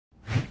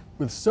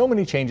With so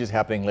many changes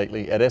happening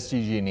lately at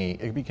SDG&E, it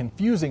can be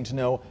confusing to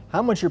know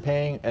how much you're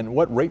paying and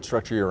what rate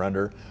structure you're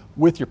under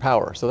with your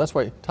power. So that's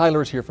why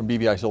Tyler is here from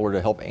BVI Solar to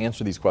help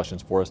answer these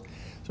questions for us.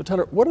 So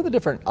Tyler, what are the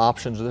different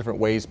options or different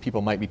ways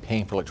people might be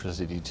paying for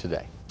electricity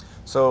today?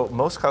 So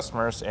most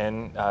customers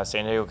in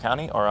San Diego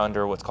County are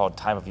under what's called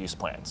time of use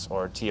plans,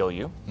 or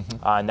TOU.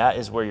 And that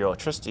is where your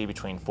electricity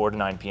between 4 to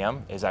 9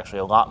 p.m. is actually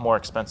a lot more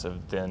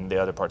expensive than the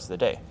other parts of the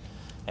day.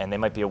 And they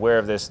might be aware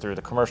of this through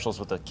the commercials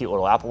with the cute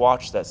little Apple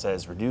Watch that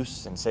says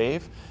reduce and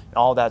save. And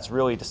all that's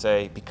really to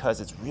say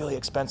because it's really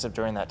expensive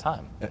during that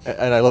time.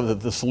 And I love that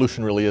the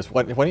solution really is,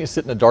 why don't you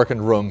sit in a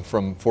darkened room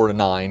from 4 to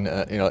 9,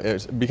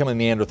 it's becoming a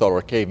Neanderthal or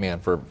a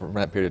caveman for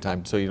that period of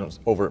time so you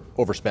don't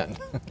overspend.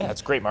 Yeah,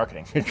 it's great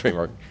marketing. Great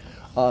marketing.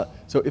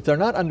 So if they're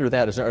not under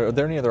that, are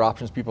there any other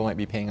options people might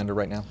be paying under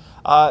right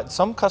now?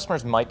 Some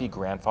customers might be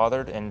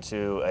grandfathered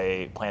into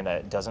a plan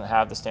that doesn't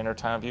have the standard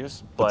time of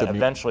use, but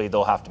eventually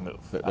they'll have to move.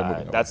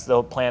 That's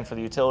the plan for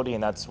the utility,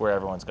 and that's where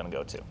everyone's going to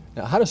go to.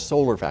 Now, how does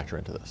solar factor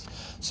into this?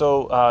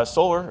 So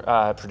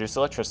solar produces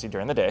electricity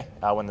during the day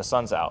when the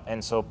sun's out,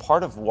 and so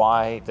part of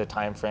why the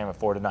time frame of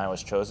 4 to 9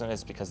 was chosen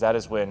is because that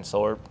is when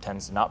solar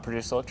tends to not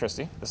produce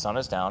electricity, the sun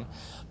is down,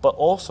 but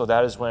also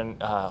that is when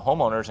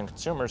homeowners and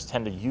consumers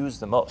tend to use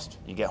the most.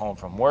 You get home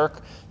from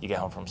work, you get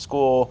home from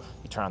school,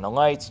 you turn on the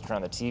lights, you turn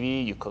on the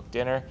TV, you cook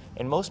dinner,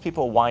 and most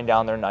people wind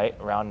down their night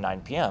around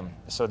 9 p.m.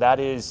 So that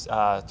is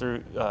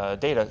through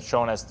data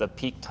shown as the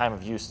peak time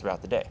of use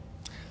throughout the day.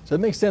 So it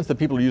makes sense that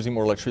people are using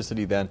more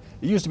electricity then.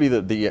 It used to be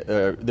that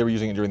they were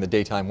using it during the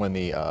daytime when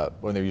they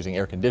were using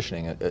air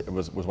conditioning. It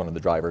was one of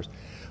the drivers.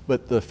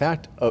 But the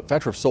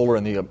factor of solar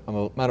and the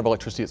amount of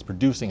electricity it's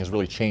producing has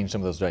really changed some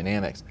of those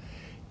dynamics.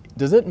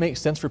 Does it make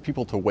sense for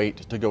people to wait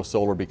to go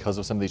solar because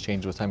of some of these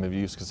changes with time of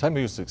use? Because time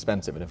of use is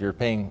expensive, and if you're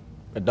paying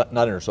not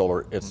under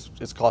solar,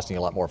 it's costing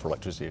you a lot more for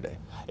electricity today.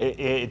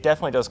 It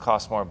definitely does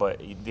cost more, but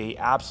they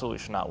absolutely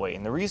should not wait.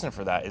 And the reason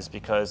for that is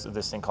because of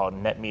this thing called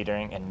net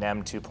metering and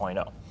NEM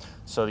 2.0.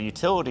 So the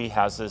utility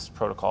has this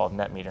protocol of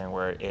net metering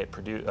where it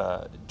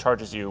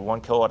charges you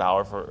 1 kilowatt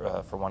hour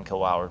for 1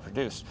 kilowatt hour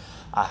produced.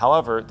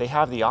 However, they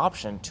have the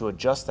option to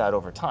adjust that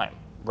over time.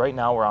 Right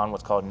now we're on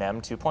what's called NEM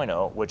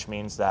 2.0, which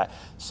means that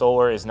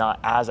solar is not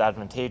as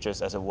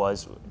advantageous as it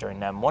was during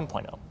NEM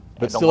 1.0.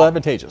 But still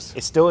advantageous.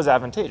 It still is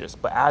advantageous,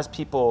 but as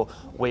people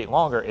wait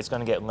longer, it's going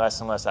to get less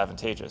and less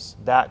advantageous.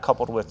 That,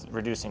 coupled with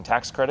reducing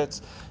tax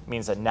credits,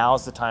 means that now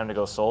is the time to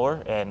go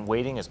solar, and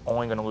waiting is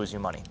only going to lose you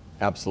money.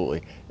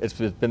 Absolutely. It's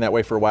been that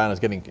way for a while,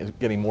 and it's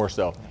getting more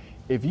so.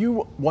 If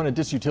you want a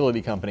district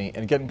utility company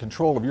and get in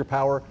control of your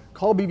power,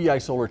 call BVI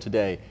Solar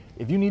today.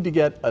 If you need to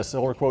get a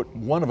solar quote,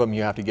 one of them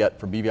you have to get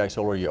from BVI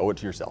Solar, you owe it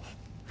to yourself.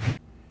 Do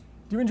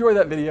you enjoy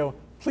that video?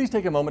 Please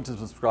take a moment to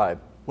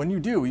subscribe. When you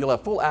do, you'll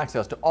have full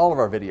access to all of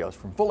our videos,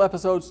 from full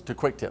episodes to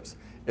quick tips.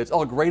 It's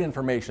all great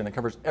information that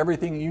covers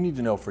everything you need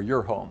to know for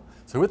your home.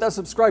 So hit that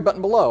subscribe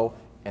button below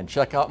and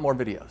check out more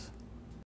videos.